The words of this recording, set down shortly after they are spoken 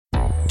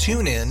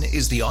TuneIn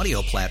is the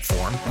audio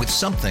platform with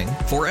something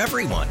for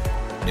everyone.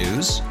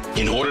 News.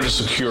 In order to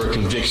secure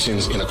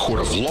convictions in a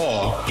court of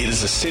law, it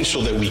is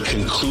essential that we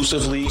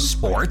conclusively.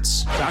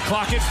 Sports. Shot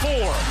clock at 4.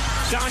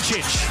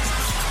 Doncic.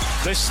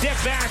 The step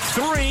back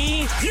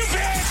 3. You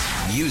bet.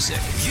 Music.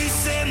 You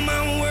set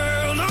my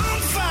world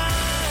on fire.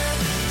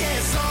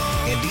 Yes,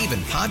 and even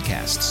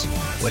podcasts.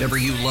 Whatever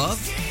you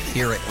love,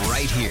 hear it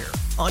right here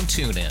on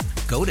TuneIn.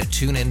 Go to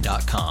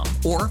TuneIn.com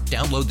or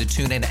download the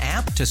TuneIn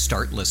app to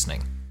start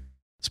listening.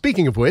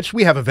 Speaking of which,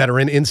 we have a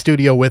veteran in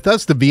studio with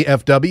us, the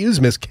VFW's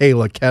Miss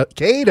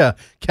Kayda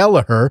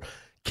Kelleher.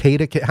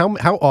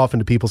 How often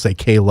do people say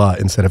Kayla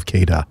instead of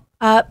Kayda?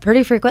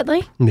 Pretty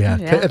frequently. Yeah.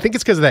 I think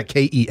it's because of that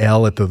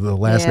K-E-L at the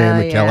last name,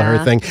 the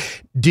Kelleher thing.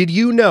 Did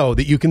you know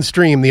that you can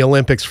stream the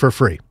Olympics for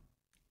free?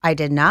 I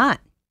did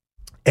not.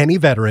 Any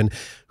veteran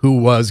who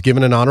was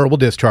given an honorable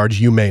discharge,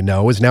 you may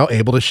know, is now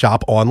able to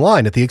shop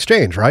online at the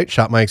Exchange, right?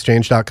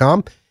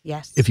 ShopMyExchange.com.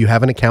 Yes. If you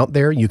have an account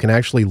there, you can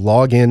actually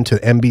log into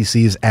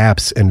NBC's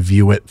apps and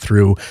view it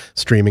through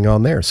streaming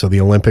on there. So the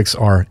Olympics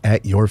are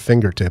at your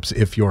fingertips.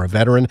 If you're a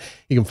veteran,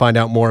 you can find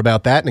out more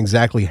about that and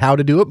exactly how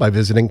to do it by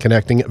visiting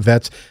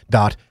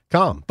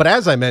connectingvets.com. But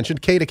as I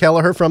mentioned, Kayda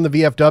Kelleher from the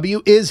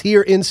VFW is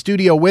here in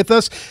studio with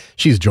us.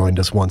 She's joined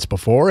us once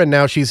before, and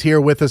now she's here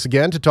with us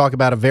again to talk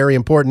about a very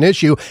important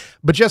issue.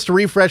 But just to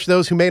refresh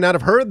those who may not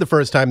have heard the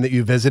first time that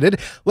you visited,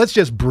 let's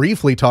just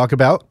briefly talk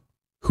about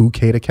who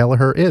Kayda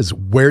Kelleher is.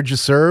 Where'd you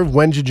serve?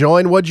 When'd you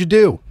join? What'd you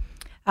do?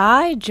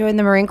 I joined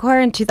the Marine Corps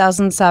in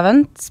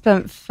 2007,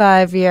 spent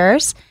 5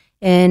 years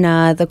in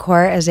the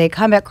Corps as a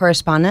combat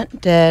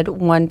correspondent, did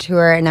one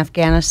tour in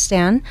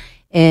Afghanistan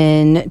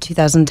in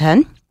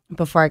 2010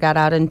 before I got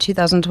out in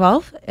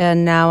 2012,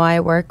 and now I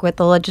work with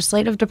the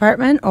legislative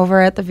department over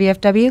at the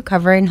VFW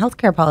covering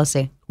healthcare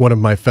policy. One of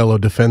my fellow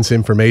Defense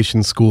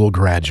Information School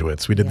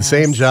graduates. We did the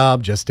same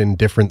job, just in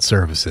different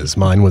services.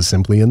 Mine was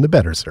simply in the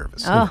better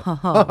service.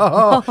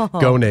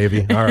 Go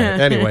Navy. All right.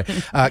 Anyway,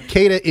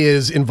 Kayda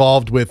is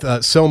involved with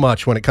so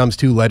much when it comes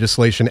to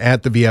legislation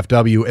at the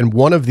VFW, and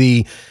one of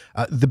the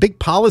big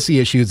policy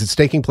issues that's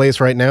taking place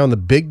right now, and the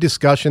big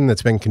discussion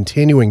that's been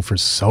continuing for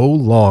so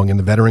long in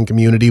the veteran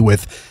community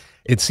with,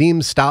 it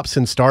seems, stops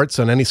and starts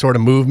on any sort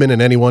of movement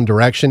in any one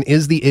direction,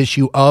 is the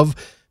issue of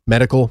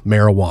medical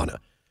marijuana.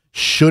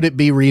 Should it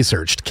be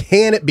researched?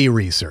 Can it be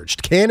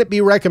researched? Can it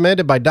be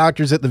recommended by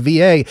doctors at the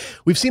VA?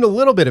 We've seen a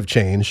little bit of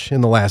change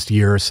in the last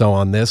year or so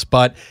on this,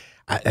 but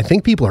I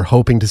think people are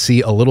hoping to see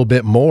a little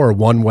bit more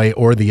one way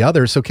or the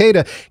other. So,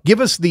 Kayda,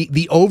 give us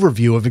the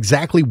overview of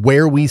exactly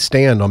where we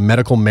stand on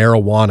medical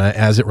marijuana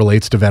as it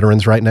relates to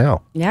veterans right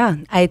now. Yeah,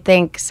 I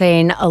think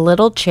saying a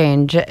little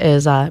change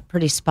is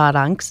pretty spot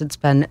on because it's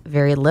been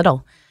very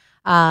little.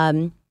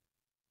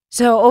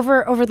 So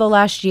over the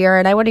last year,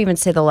 and I wouldn't even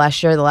say the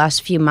last year, the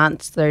last few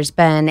months, there's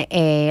been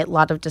a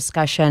lot of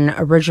discussion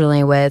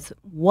originally with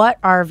what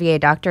are VA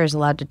doctors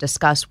allowed to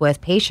discuss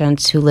with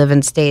patients who live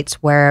in states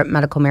where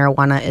medical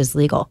marijuana is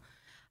legal.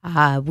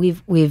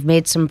 We've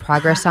made some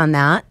progress on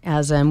that,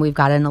 as in we've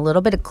gotten a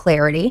little bit of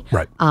clarity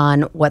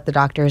on what the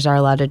doctors are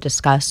allowed to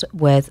discuss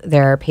with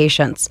their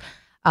patients.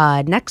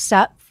 Next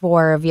step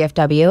for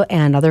VFW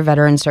and other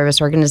veteran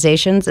service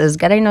organizations is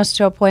getting us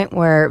to a point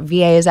where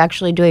VA is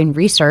actually doing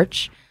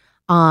research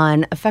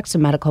on effects of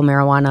medical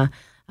marijuana,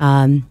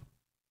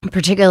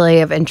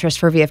 particularly of interest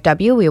for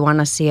VFW. We want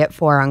to see it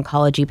for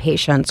oncology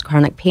patients,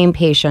 chronic pain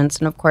patients,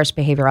 and of course,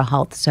 behavioral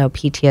health, so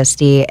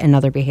PTSD and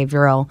other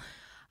behavioral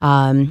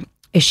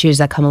issues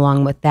that come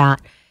along with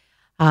that.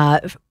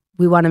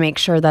 We want to make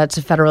sure that it's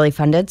a federally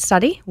funded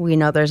study. We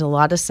know there's a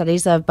lot of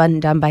studies that have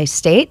been done by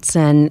states,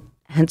 and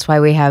hence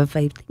why we have,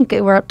 I think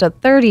we're up to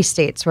 30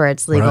 states where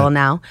it's legal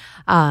now.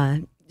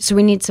 So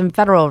we need some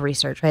federal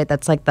research, right?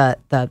 That's like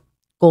the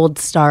gold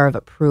star of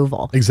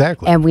approval.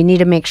 Exactly. And we need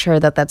to make sure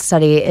that that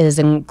study is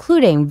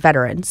including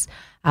veterans.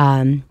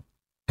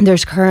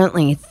 There's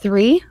currently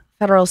 3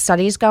 federal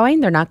studies going.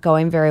 They're not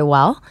going very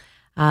well.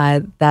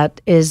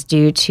 That is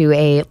due to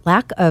a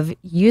lack of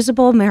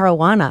usable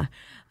marijuana,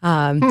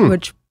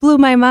 which blew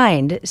my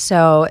mind.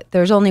 So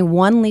there's only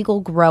one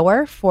legal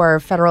grower for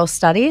federal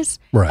studies,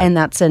 and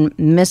that's in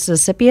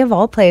Mississippi, of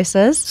all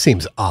places.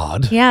 Seems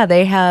odd. Yeah,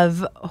 they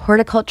have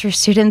horticulture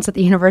students at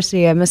the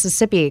University of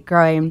Mississippi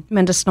growing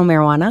medicinal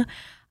marijuana.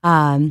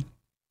 And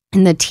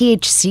the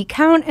THC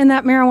count in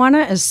that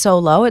marijuana is so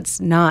low, it's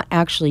not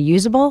actually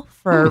usable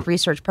for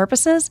research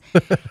purposes.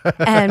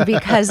 And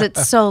because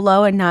it's so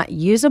low and not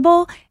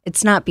usable,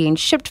 it's not being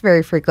shipped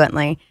very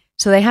frequently.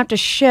 So they have to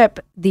ship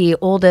the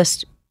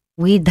oldest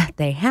weed that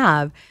they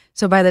have.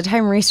 So by the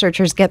time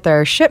researchers get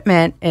their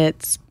shipment,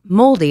 it's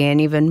moldy and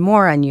even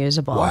more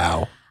unusable.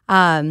 Wow.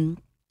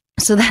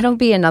 So that'll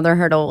be another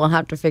hurdle we'll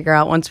have to figure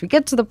out once we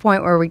get to the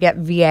point where we get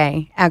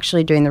VA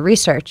actually doing the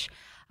research.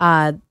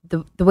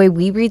 The way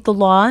we read the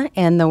law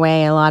and the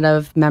way a lot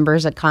of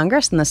members of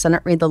Congress and the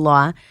Senate read the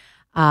law,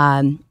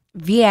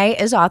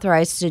 VA is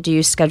authorized to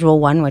do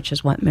Schedule I, which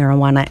is what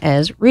marijuana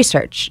is,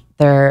 research.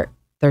 They're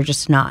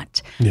just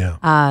not. Yeah.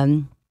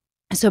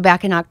 So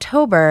back in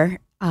October,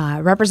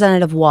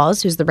 Representative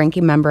Walz, who's the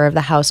ranking member of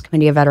the House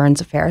Committee of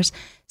Veterans Affairs,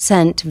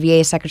 sent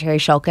VA Secretary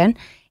Shulkin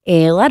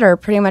a letter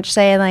pretty much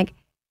saying, like,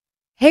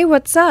 hey,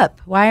 what's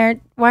up? Why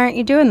aren't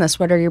you doing this?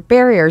 What are your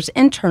barriers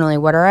internally?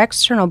 What are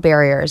external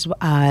barriers?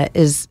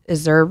 Is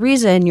there a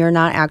reason you're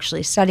not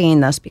actually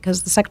studying this?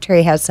 Because the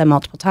Secretary has said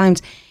multiple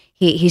times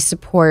he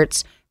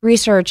supports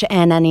research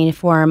and any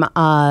form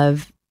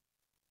of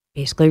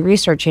basically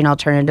researching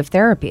alternative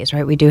therapies,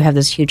 right? We do have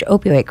this huge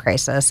opioid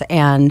crisis.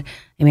 And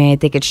I mean, I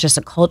think it's just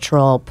a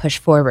cultural push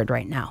forward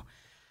right now.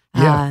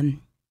 Yeah.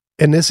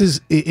 And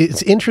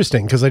it's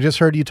interesting because I just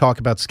heard you talk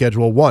about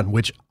Schedule 1,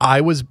 which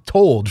I was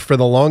told for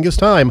the longest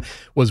time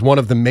was one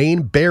of the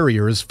main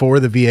barriers for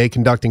the VA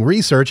conducting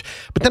research.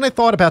 But then I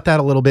thought about that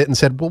a little bit and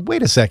said, well,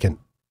 wait a second.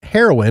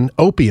 Heroin,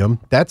 opium,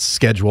 that's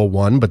Schedule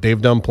 1, but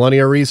they've done plenty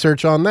of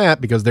research on that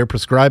because they're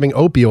prescribing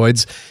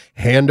opioids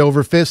hand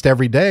over fist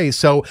every day.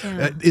 So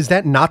is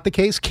that not the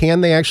case? Can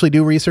they actually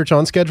do research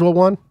on Schedule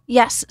 1?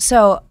 Yes.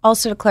 So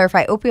also to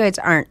clarify, opioids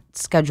aren't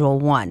Schedule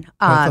 1.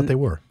 I thought they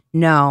were.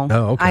 No.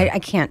 Oh, okay. I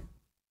can't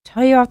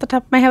tell you off the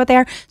top of my head what they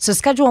are. So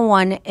Schedule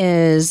 1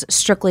 is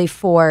strictly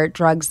for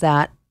drugs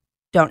that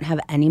don't have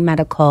any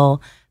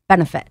medical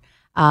benefit.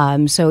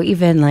 So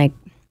even like,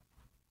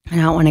 I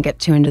don't want to get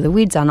too into the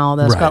weeds on all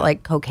those, but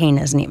like cocaine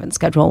isn't even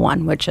Schedule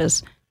 1, which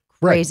is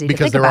crazy to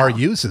because think there about. are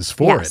uses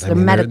for it. I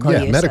mean, medical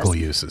uses. Medical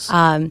uses.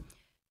 And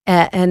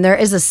there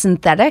is a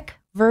synthetic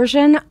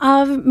version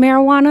of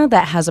marijuana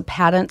that has a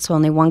patent, so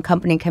only one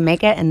company can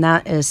make it, and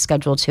that is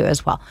Schedule 2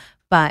 as well.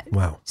 But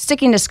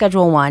sticking to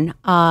Schedule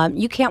 1,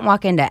 you can't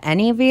walk into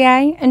any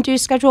VA and do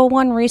Schedule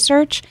 1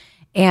 research.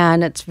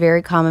 And it's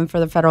very common for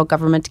the federal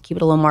government to keep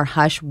it a little more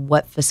hush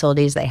what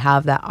facilities they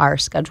have that are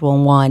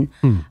Schedule 1.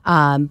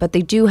 But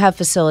they do have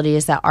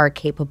facilities that are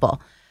capable.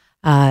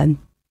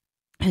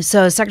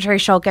 So Secretary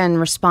Shulkin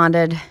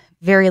responded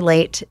very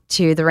late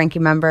to the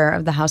ranking member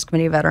of the House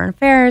Committee of Veteran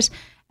Affairs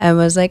and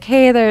was like,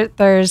 hey,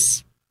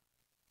 there's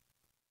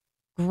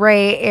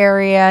gray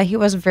area. He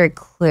wasn't very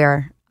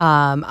clear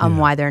on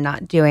why they're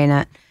not doing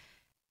it.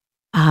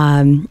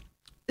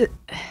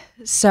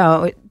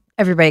 So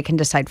everybody can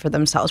decide for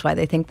themselves why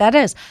they think that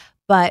is.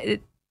 But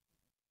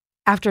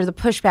after the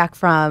pushback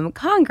from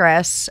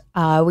Congress,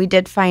 we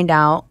did find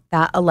out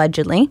that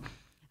allegedly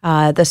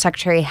the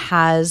Secretary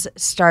has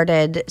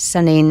started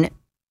sending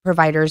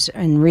providers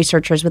and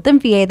researchers within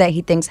VA that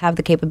he thinks have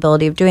the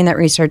capability of doing that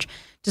research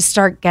to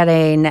start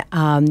getting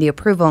the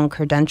approval and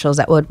credentials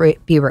that would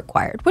be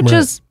required, which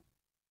is,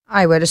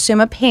 I would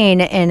assume, a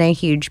pain in a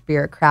huge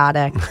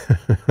bureaucratic...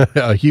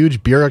 a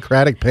huge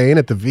bureaucratic pain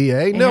at the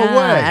VA? No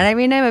way. And I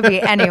mean, it would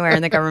be anywhere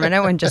in the government. It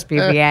wouldn't just be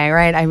VA,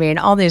 right? I mean,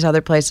 all these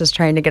other places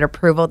trying to get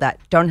approval that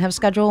don't have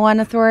Schedule 1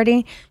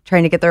 authority,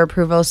 trying to get their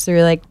approvals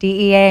through like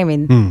DEA. I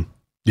mean...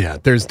 Yeah,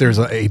 there's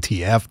an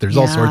ATF. There's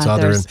all sorts of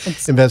other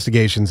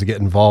investigations that get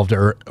involved,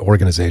 or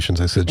organizations,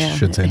 I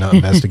should say, not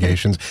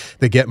investigations,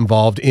 that get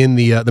involved in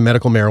the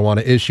medical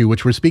marijuana issue,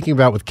 which we're speaking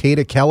about with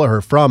Kata Kelleher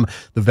from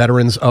the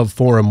Veterans of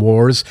Foreign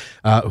Wars,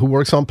 who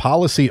works on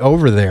policy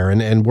over there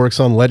and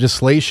works on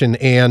legislation.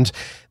 And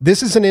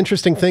this is an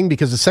interesting thing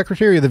because the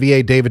Secretary of the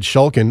VA, David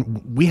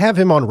Shulkin, we have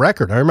him on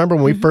record. I remember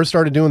when we first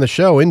started doing the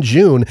show in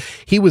June,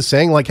 he was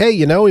saying like, hey,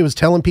 he was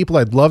telling people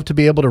I'd love to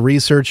be able to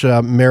research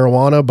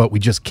marijuana, but we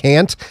just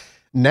can't.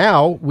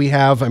 Now we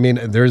have,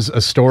 there's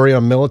a story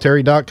on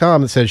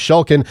military.com that says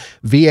Shulkin,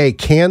 VA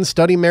can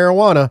study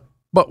marijuana,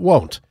 but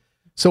won't.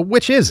 So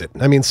which is it?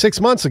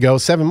 7 months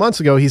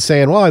ago, he's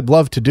saying, well, I'd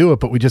love to do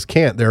it, but we just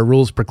can't. There are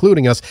rules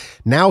precluding us.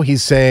 Now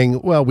he's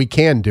saying, well, we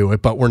can do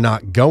it, but we're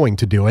not going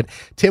to do it.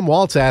 Tim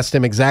Walz asked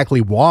him exactly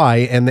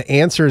why, and the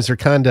answers are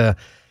kind of,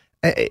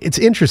 it's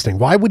interesting.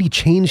 Why would he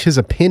change his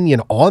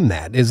opinion on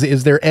that?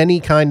 Is there any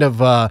kind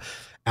of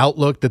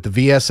outlook that the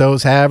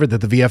VSOs have or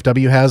that the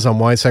VFW has on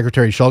why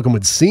Secretary Shulkin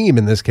would seem,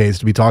 in this case,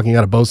 to be talking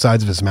out of both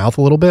sides of his mouth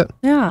a little bit?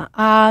 Yeah.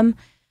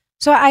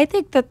 So I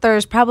think that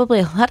there's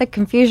probably a lot of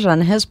confusion on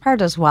his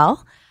part as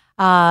well,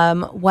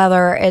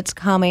 whether it's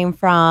coming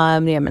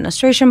from the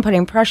administration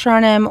putting pressure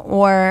on him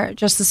or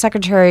just the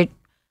secretary.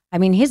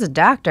 He's a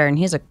doctor and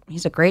he's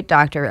a great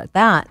doctor at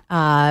that,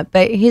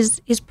 but he's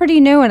pretty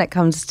new when it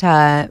comes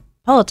to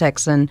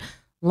politics and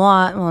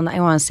law. Well, I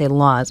want to say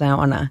laws. I don't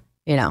want to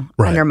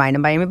undermine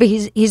him by any, but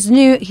he's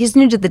new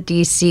to the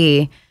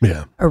DC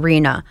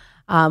arena,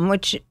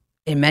 which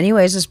in many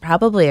ways is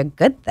probably a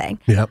good thing.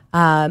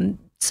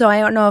 So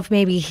I don't know if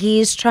maybe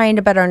he's trying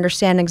to better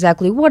understand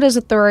exactly what his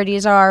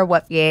authorities are,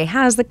 what VA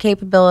has the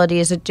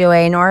capabilities of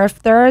doing, or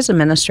if there is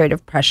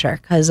administrative pressure.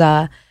 Because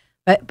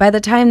by the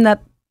time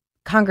that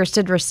Congress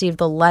did receive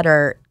the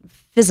letter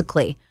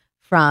physically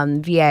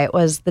from VA, it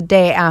was the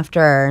day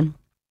after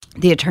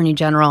the Attorney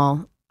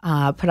General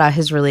put out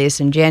his release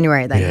in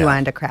January that he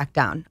wanted to crack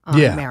down on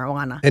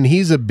marijuana. And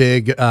he's a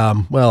big,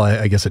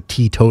 I guess a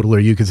teetotaler,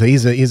 you could say.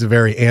 He's a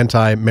very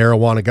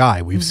anti-marijuana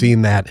guy. We've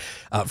seen that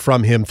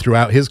from him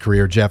throughout his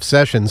career, Jeff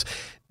Sessions.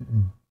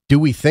 Do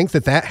we think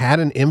that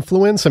had an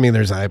influence? I mean,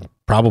 there's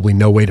probably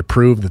no way to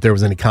prove that there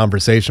was any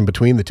conversation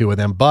between the two of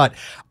them, but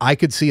I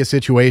could see a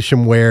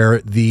situation where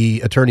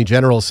the Attorney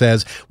General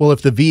says, well,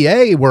 if the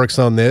VA works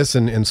on this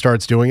and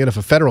starts doing it, if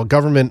a federal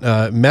government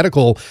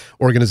medical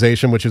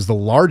organization, which is the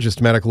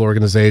largest medical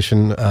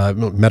organization,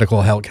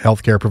 medical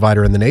healthcare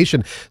provider in the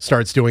nation,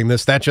 starts doing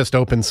this, that just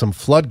opens some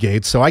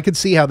floodgates. So I could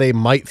see how they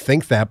might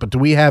think that, but do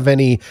we have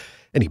any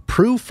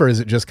proof, or is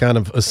it just kind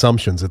of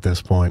assumptions at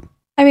this point?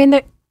 I mean,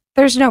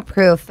 there's no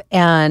proof,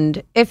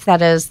 and if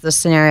that is the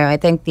scenario, I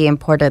think the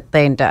important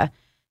thing to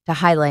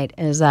highlight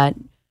is that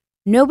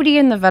nobody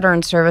in the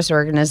Veteran Service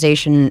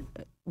Organization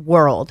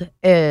world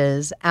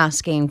is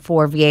asking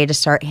for VA to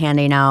start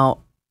handing out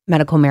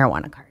medical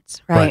marijuana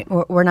cards, right?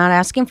 We're not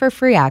asking for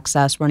free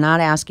access. We're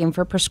not asking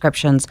for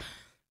prescriptions.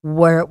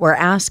 We're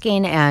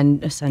asking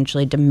and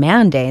essentially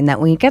demanding that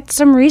we get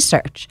some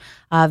research.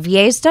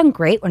 VA's done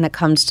great when it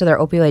comes to their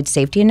opioid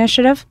safety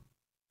initiative.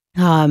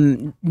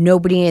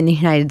 Nobody in the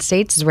United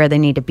States is where they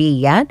need to be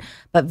yet,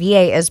 but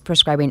VA is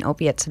prescribing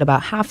opiates at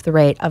about half the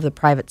rate of the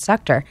private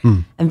sector.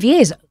 And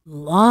VA's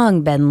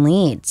long been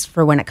leads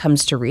for when it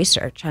comes to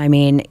research. I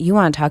mean, you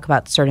want to talk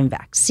about certain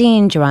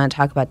vaccines, you want to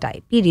talk about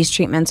diabetes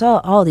treatments,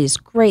 all these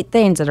great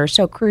things that are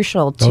so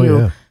crucial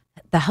to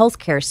the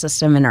healthcare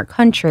system in our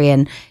country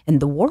and in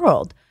the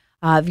world.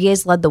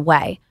 VA's led the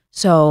way.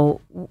 So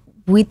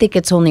we think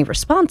it's only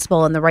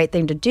responsible and the right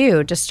thing to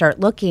do to start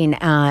looking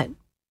at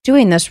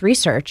doing this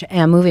research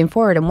and moving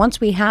forward. And once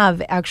we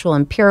have actual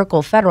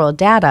empirical federal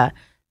data,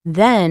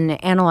 then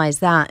analyze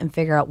that and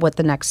figure out what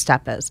the next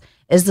step is.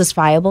 Is this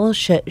viable?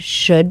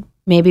 Should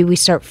maybe we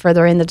start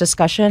furthering the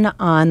discussion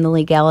on the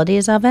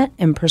legalities of it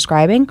and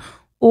prescribing?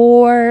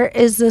 Or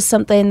is this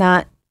something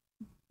that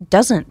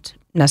doesn't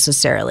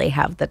necessarily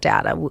have the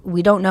data?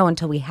 We don't know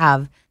until we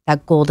have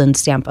that golden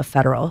stamp of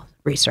federal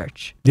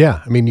research.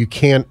 Yeah, I mean, you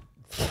can't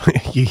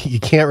you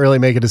can't really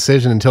make a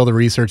decision until the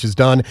research is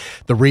done.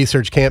 The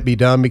research can't be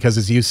done because,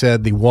 as you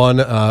said, the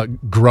one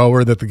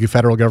grower that the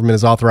federal government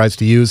is authorized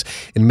to use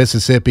in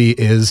Mississippi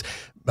is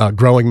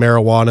growing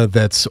marijuana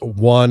that's,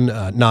 one,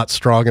 not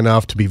strong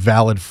enough to be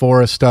valid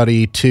for a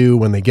study, two,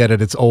 when they get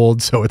it, it's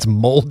old, so it's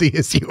moldy,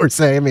 as you were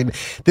saying. I mean,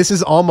 this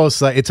is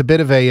almost, it's a bit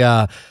of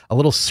a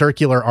little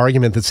circular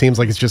argument that seems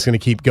like it's just going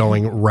to keep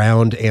going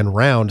round and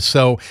round.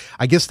 So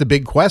I guess the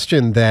big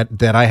question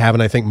that I have,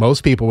 and I think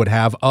most people would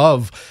have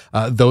of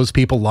those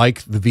people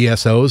like the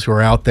VSOs who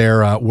are out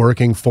there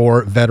working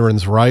for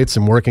veterans' rights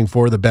and working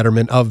for the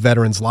betterment of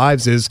veterans'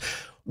 lives is,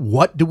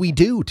 what do we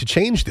do to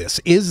change this?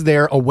 Is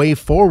there a way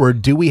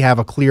forward? Do we have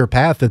a clear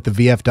path that the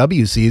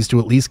VFW sees to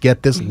at least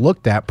get this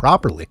looked at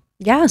properly?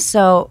 Yeah,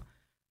 so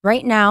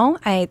right now,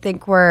 I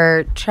think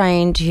we're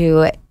trying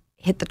to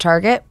hit the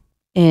target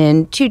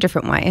in two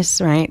different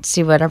ways, right?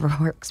 See whatever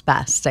works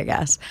best, I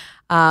guess.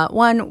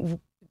 One,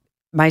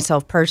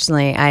 myself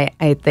personally,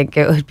 I think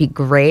it would be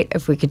great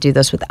if we could do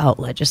this without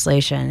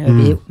legislation. It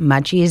would be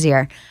much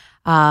easier.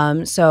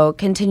 So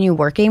continue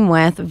working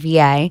with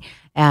VA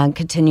and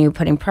continue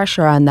putting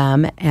pressure on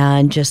them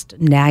and just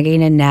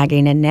nagging and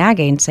nagging and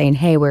nagging, saying,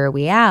 hey, where are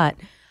we at?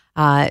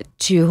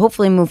 To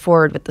hopefully move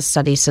forward with the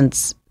study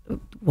since,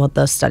 well,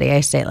 the study,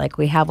 I say, like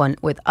we have one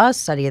with a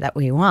study that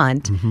we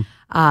want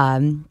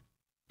as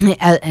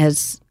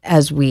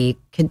we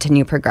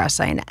continue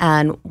progressing.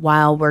 And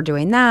while we're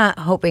doing that,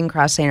 hoping,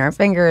 crossing our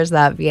fingers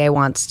that VA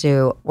wants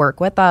to work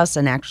with us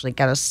and actually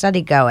get a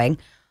study going,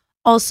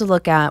 also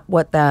look at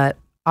what the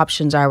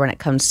options are when it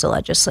comes to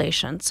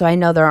legislation. So I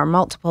know there are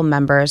multiple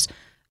members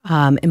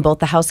in both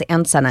the House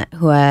and Senate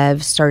who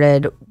have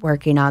started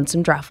working on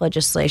some draft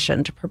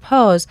legislation to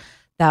propose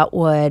that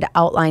would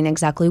outline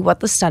exactly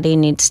what the study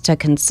needs to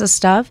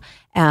consist of,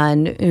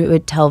 and it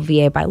would tell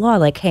VA by law,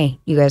 like, hey,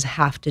 you guys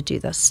have to do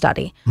this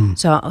study.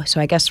 So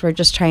I guess we're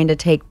just trying to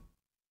take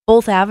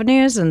both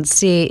avenues and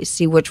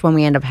see which one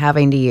we end up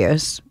having to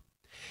use.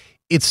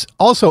 It's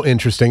also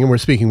interesting, and we're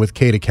speaking with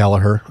Kata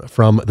Kelleher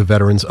from the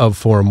Veterans of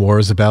Foreign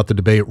Wars about the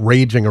debate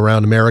raging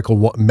around medical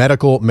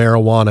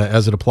marijuana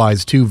as it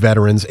applies to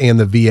veterans and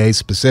the VA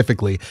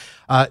specifically.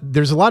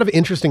 There's a lot of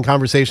interesting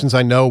conversations,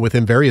 I know,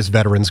 within various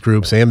veterans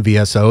groups and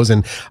VSOs,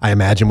 and I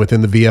imagine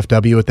within the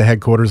VFW at the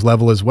headquarters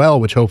level as well,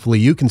 which hopefully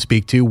you can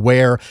speak to,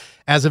 where,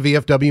 as a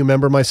VFW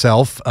member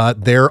myself,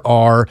 there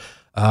are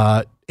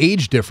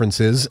age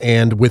differences,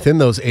 and within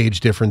those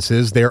age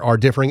differences, there are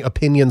differing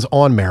opinions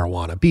on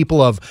marijuana.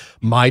 People of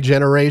my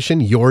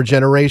generation, your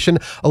generation,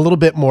 a little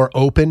bit more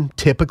open,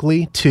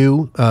 typically,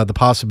 to the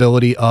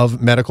possibility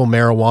of medical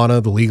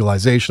marijuana, the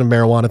legalization of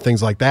marijuana,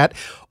 things like that.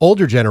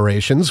 Older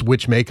generations,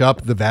 which make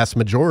up the vast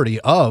majority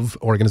of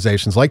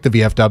organizations like the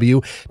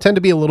VFW, tend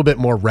to be a little bit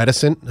more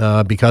reticent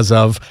because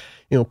of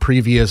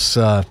previous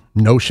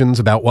notions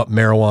about what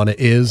marijuana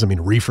is. I mean,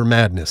 Reefer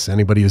Madness,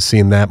 anybody who's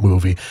seen that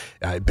movie,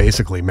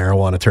 basically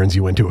marijuana turns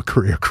you into a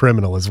career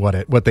criminal is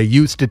what they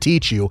used to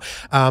teach you.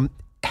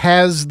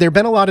 Has there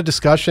been a lot of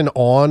discussion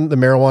on the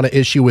marijuana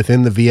issue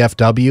within the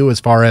VFW as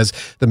far as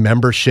the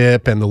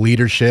membership and the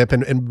leadership,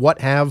 and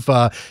what has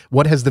the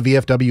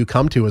VFW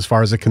come to as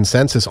far as a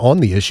consensus on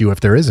the issue, if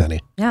there is any?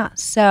 Yeah.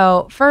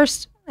 So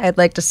first, I'd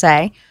like to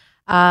say.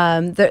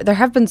 There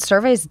have been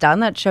surveys done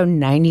that show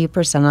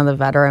 90% of the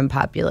veteran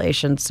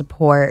population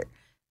support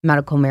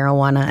medical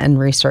marijuana and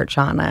research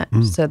on it.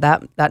 So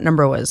that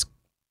number was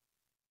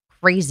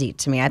crazy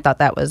to me. I thought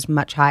that was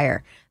much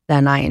higher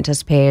than I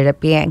anticipated it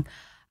being.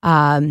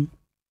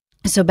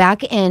 So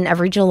back in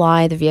every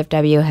July, the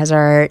VFW has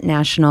our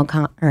national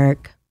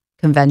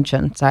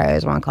convention. Sorry, I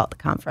always want to call it the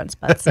conference,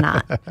 but it's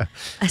not.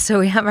 So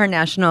we have our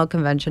national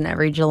convention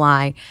every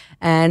July.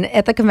 And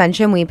at the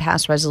convention, we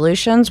pass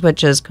resolutions,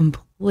 which is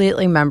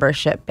completely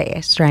membership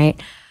based, right?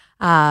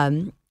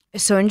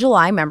 So in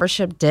July,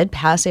 membership did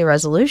pass a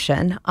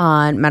resolution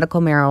on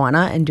medical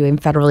marijuana and doing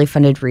federally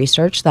funded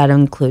research that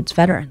includes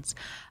veterans.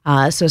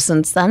 So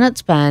since then,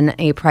 it's been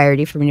a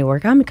priority for me to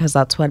work on because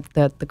that's what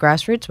the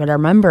grassroots, what our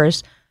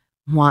members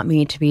want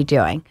me to be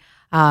doing.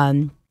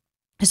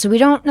 So we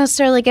don't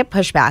necessarily get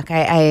pushback.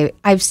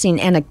 I've seen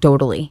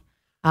anecdotally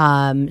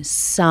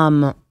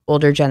some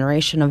older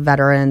generation of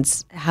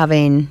veterans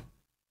having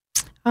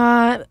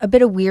a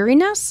bit of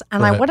weariness,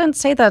 and I wouldn't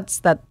say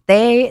that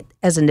they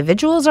as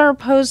individuals are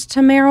opposed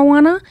to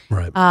marijuana.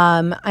 Right.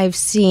 I've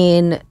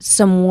seen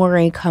some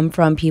worry come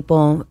from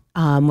people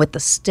with the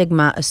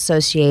stigma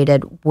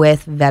associated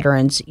with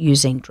veterans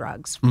using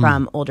drugs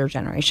from older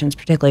generations,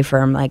 particularly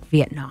from like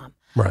Vietnam.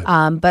 Right.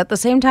 But at the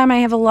same time, I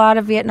have a lot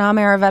of Vietnam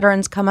era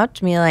veterans come up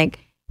to me like,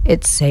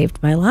 it's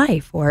saved my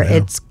life, or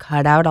it's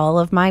cut out all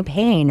of my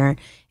pain, or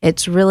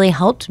it's really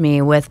helped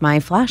me with my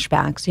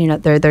flashbacks. You know,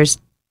 there's,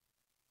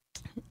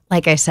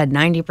 like I said,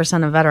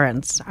 90% of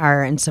veterans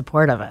are in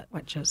support of it,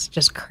 which is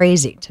just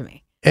crazy to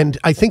me. And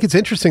I think it's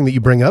interesting that you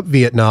bring up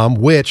Vietnam,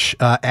 which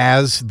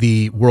as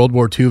the World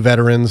War II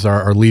veterans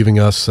are leaving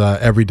us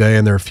every day,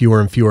 and there are fewer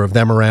and fewer of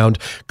them around.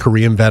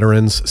 Korean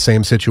veterans,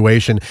 same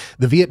situation.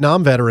 The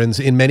Vietnam veterans,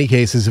 in many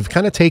cases, have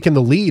kind of taken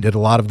the lead at a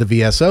lot of the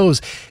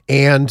VSOs.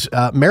 And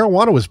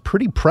marijuana was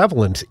pretty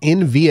prevalent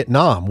in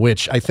Vietnam,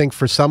 which I think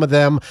for some of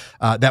them,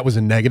 that was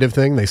a negative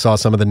thing. They saw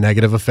some of the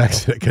negative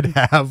effects that it could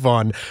have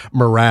on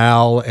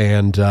morale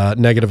and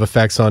negative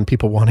effects on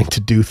people wanting to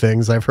do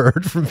things, I've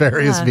heard from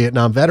various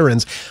Vietnam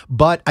veterans.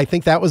 But I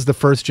think that was the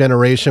first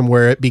generation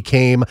where it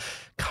became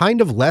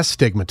kind of less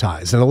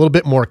stigmatized and a little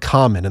bit more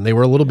common, and they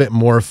were a little bit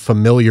more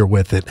familiar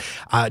with it.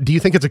 Do you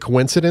think it's a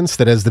coincidence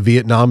that as the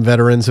Vietnam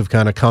veterans have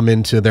kind of come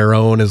into their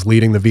own as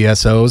leading the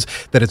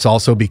VSOs, that it's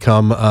also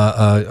become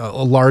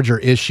a larger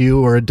issue,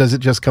 or does it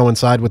just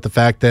coincide with the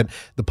fact that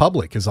the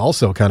public has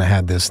also kind of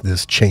had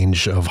this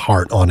change of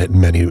heart on it in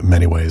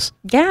many ways?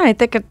 Yeah, I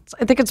think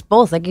it's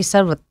both. Like you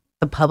said, with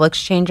the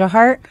public's change of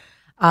heart.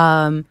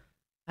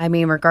 I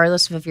mean,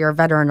 regardless of if you're a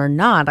veteran or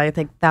not, I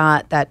think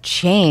that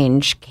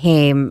change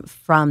came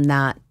from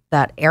that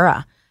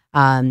era.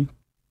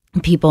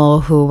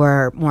 People who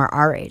were more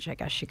our age, I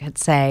guess you could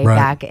say,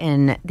 back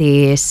in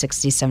the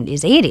 60s,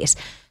 70s, 80s.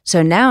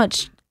 So now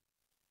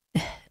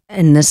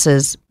and this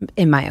is,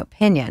 in my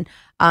opinion,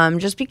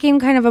 just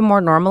became kind of a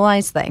more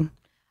normalized thing.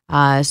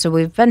 So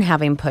we've been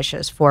having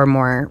pushes for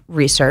more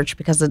research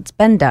because it's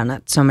been done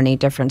at so many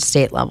different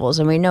state levels.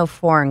 And we know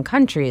foreign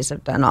countries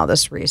have done all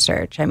this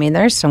research. I mean,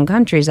 there's some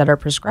countries that are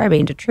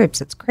prescribing to troops.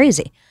 It's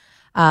crazy.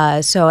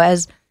 So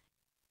as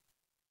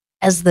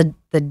the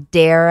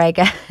DARE, I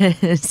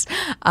guess,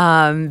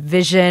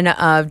 vision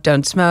of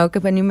don't smoke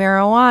any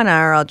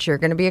marijuana or else you're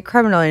going to be a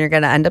criminal and you're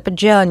going to end up in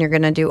jail and you're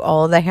going to do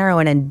all the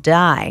heroin and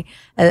die.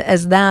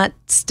 As that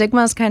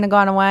stigma's kind of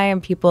gone away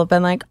and people have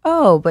been like,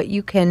 oh, but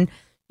you can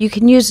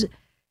use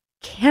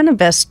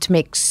cannabis to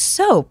make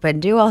soap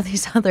and do all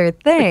these other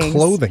things.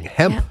 Clothing,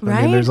 hemp, right?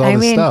 I mean, there's all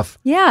this stuff.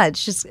 Yeah,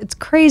 it's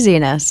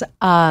craziness.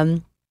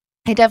 I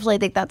definitely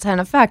think that's an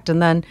effect.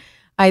 And then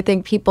I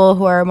think people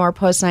who are more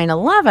post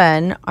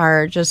 9/11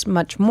 are just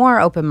much more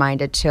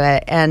open-minded to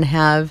it and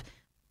have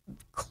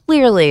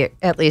clearly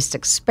at least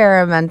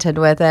experimented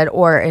with it,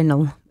 or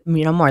in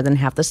more than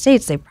half the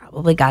states, they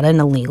probably got an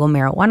illegal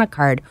marijuana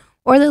card,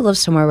 or they live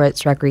somewhere where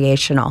it's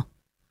recreational.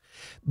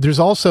 There's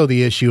also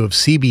the issue of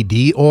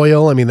CBD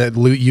oil. I mean, that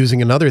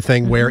using another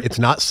thing where it's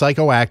not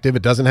psychoactive.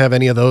 It doesn't have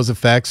any of those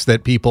effects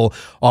that people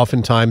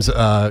oftentimes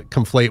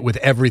conflate with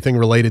everything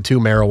related to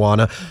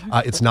marijuana.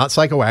 It's not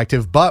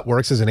psychoactive, but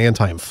works as an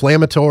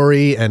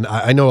anti-inflammatory. And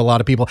I know a lot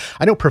of people,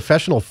 I know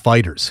professional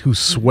fighters who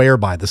swear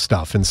by the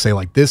stuff and say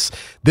like, this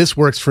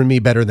works for me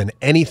better than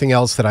anything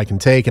else that I can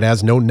take. It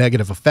has no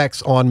negative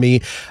effects on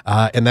me.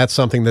 And that's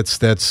something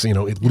that's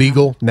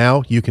legal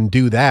now. You can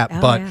do that.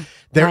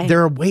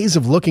 There are ways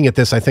of looking at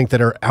this, I think,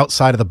 that are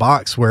outside of the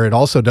box where it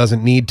also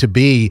doesn't need to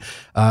be,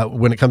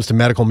 when it comes to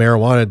medical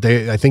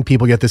marijuana. I think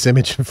people get this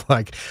image of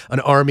like an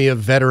army of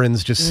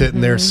veterans just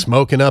sitting there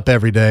smoking up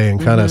every day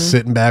and kind of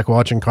sitting back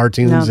watching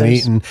cartoons and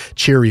eating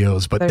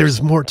Cheerios. But there's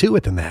more to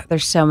it than that.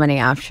 There's so many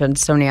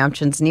options.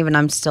 And even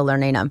I'm still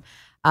learning them.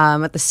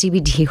 With the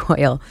CBD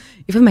oil,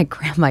 even my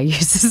grandma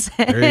uses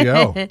it. There you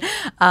go.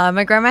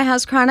 My grandma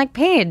has chronic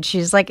pain.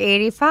 She's like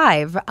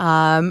 85.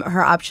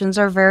 Her options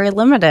are very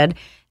limited.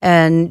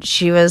 And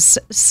she was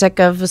sick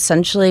of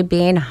essentially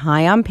being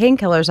high on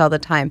painkillers all the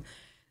time.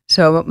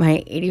 So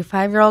my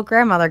 85-year-old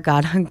grandmother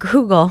got on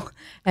Google,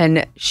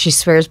 and she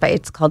swears by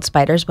it's called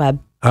Spider's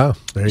Web. Oh,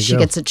 there you go. She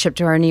gets it shipped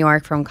to her in New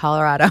York from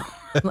Colorado.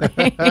 But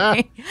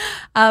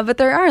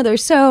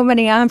there's so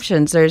many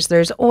options.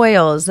 There's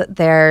oils.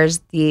 There's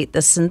the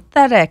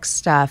synthetic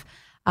stuff.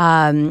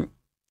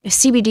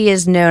 CBD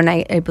is known,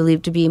 I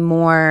believe, to be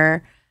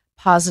more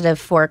positive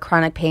for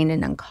chronic pain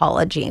and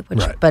oncology,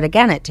 but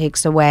again, it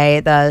takes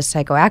away the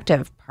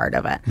psychoactive part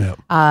of it,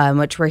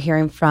 which we're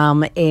hearing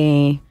from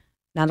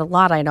not a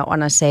lot, I don't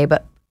want to say,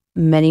 but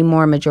many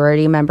more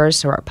majority members,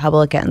 so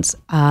Republicans,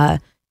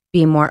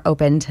 being more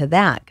open to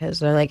that because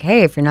they're like,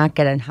 hey, if you're not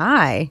getting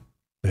high,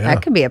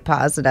 that could be a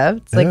positive.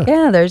 It's like,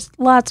 there's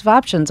lots of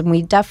options, and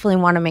we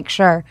definitely want to make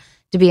sure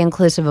to be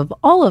inclusive of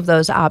all of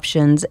those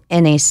options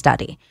in a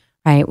study,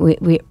 right?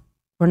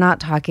 We're not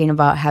talking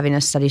about having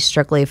a study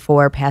strictly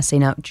for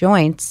passing out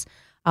joints.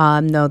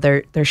 No,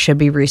 there should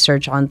be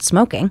research on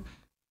smoking,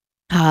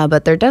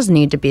 but there does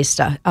need to be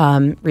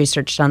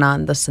research done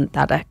on the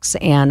synthetics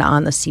and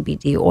on the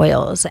CBD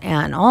oils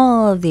and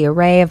all of the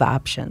array of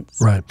options.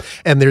 Right.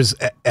 And there's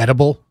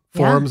edible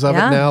forms of it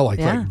now,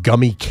 like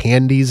gummy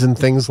candies and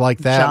things like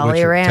that, Jolly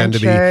which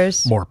Ranchers.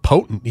 tend to be more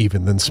potent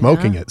even than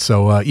smoking it.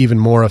 So even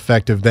more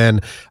effective than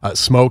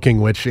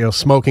smoking, which,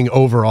 smoking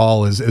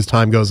overall, as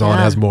time goes on,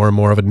 has more and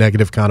more of a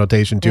negative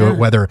connotation to it,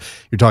 whether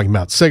you're talking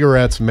about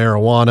cigarettes,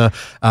 marijuana.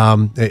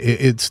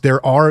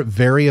 There are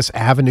various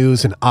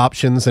avenues and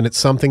options, and it's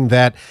something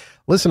that,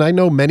 listen, I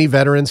know many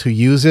veterans who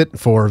use it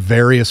for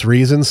various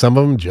reasons. Some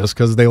of them just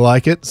because they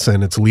like it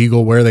and it's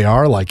legal where they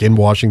are, like in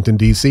Washington,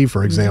 D.C.,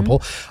 for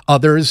example.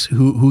 Others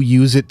who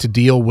use it to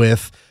deal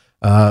with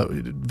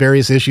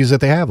various issues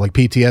that they have, like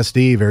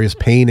PTSD, various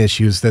pain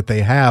issues that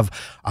they have.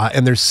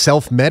 And there's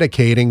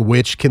self-medicating,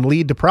 which can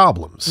lead to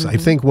problems. I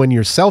think when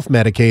you're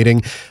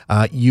self-medicating,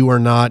 you are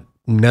not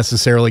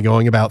necessarily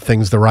going about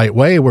things the right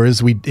way,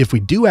 whereas if we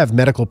do have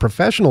medical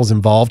professionals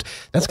involved,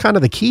 that's kind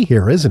of the key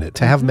here, isn't it?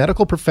 To have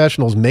medical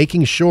professionals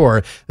making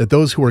sure that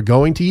those who are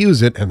going to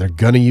use it, and they're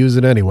going to use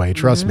it anyway,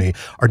 trust me,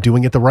 are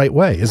doing it the right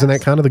way. Isn't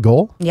that kind of the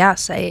goal?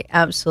 Yes, I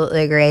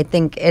absolutely agree. I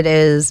think it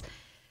is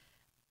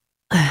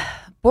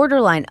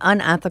borderline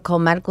unethical,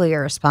 medically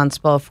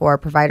irresponsible for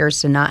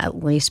providers to not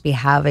at least be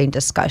having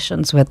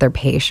discussions with their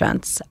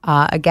patients.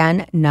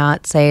 Again,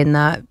 not saying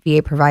that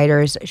VA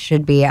providers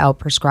should be out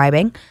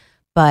prescribing,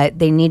 but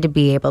they need to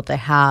be able to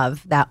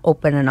have that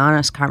open and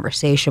honest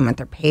conversation with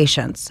their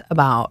patients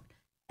about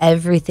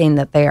everything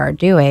that they are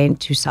doing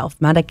to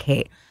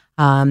self-medicate.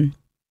 And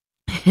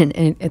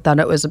I thought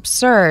it was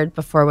absurd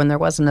before, when there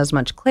wasn't as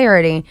much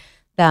clarity,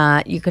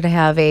 that you could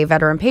have a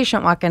veteran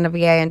patient walk into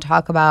VA and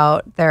talk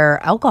about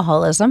their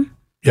alcoholism,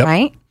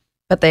 right?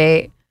 But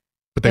they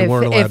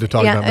weren't allowed to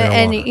talk about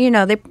marijuana.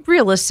 And, they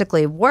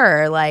realistically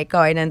were like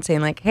going and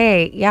saying like,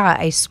 hey,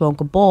 I smoke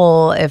a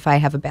bowl if I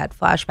have a bad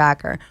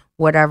flashback or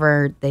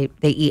whatever. They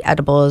eat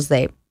edibles,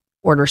 they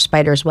order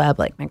Spider's Web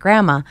like my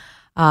grandma.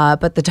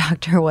 But the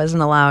doctor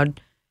wasn't allowed,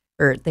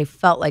 or they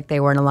felt like they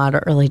weren't allowed,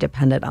 or really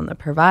dependent on the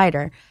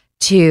provider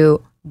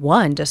to,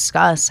 one,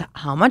 discuss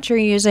how much you're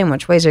using,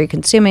 which ways are you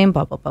consuming,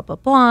 blah, blah, blah, blah,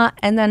 blah,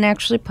 and then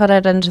actually put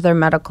it into their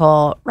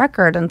medical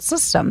record and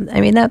system.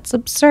 I mean, that's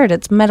absurd.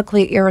 It's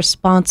medically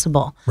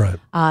irresponsible, right?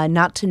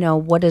 Not to know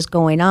what is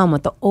going on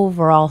with the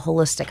overall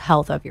holistic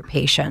health of your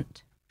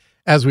patient.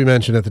 As we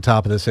mentioned at the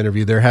top of this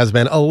interview, there has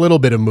been a little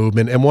bit of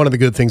movement, and one of the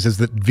good things is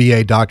that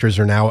VA doctors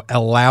are now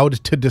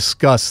allowed to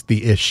discuss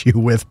the issue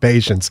with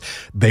patients.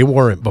 They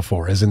weren't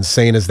before, as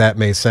insane as that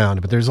may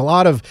sound, but there's a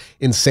lot of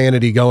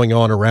insanity going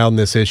on around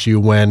this issue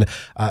when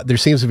there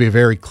seems to be a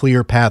very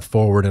clear path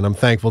forward, and I'm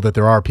thankful that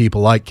there are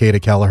people like Kata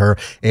Kelleher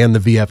and the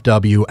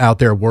VFW out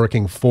there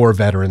working for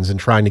veterans and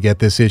trying to get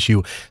this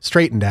issue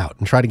straightened out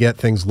and try to get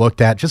things looked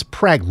at just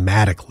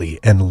pragmatically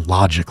and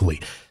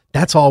logically.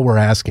 That's all we're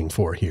asking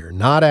for here.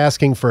 Not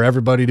asking for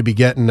everybody to be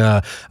getting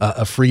a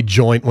free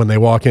joint when they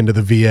walk into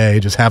the VA,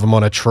 just have them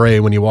on a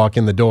tray when you walk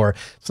in the door.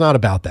 It's not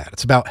about that.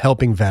 It's about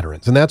helping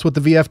veterans. And that's what the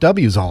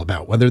VFW is all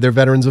about, whether they're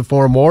veterans of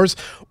foreign wars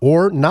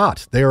or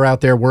not. They are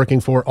out there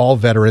working for all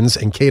veterans.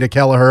 And Kata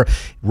Kelleher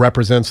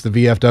represents the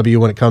VFW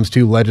when it comes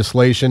to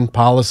legislation,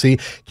 policy.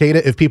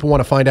 Kata, if people want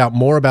to find out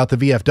more about the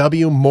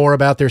VFW, more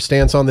about their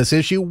stance on this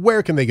issue,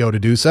 where can they go to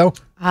do so?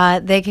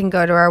 They can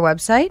go to our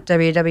website,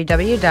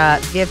 www.vfw.org.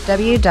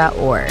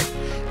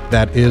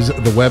 That is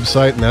the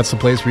website, and that's the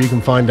place where you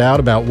can find out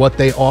about what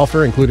they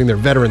offer, including their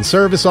veteran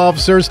service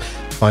officers,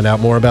 find out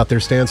more about their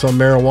stance on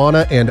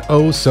marijuana, and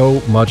oh so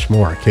much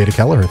more. Kata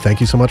Kelleher,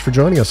 thank you so much for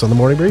joining us on The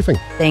Morning Briefing.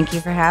 Thank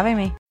you for having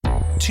me.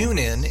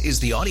 TuneIn is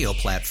the audio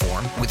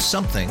platform with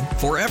something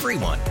for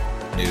everyone.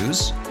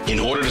 News. In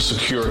order to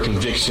secure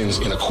convictions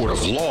in a court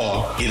of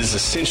law, it is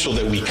essential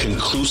that we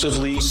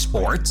conclusively.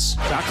 Sports.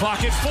 Shot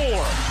clock at 4.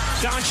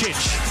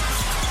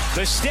 Doncic.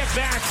 The step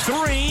back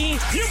 3.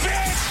 You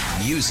bet.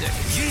 Music.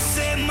 You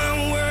set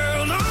my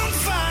world on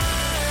fire.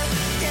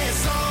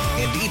 Yes,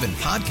 and even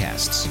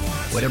podcasts.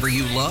 Whatever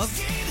you love,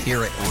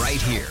 hear it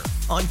right here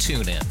on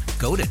TuneIn.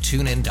 Go to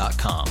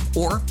TuneIn.com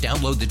or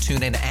download the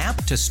TuneIn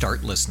app to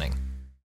start listening.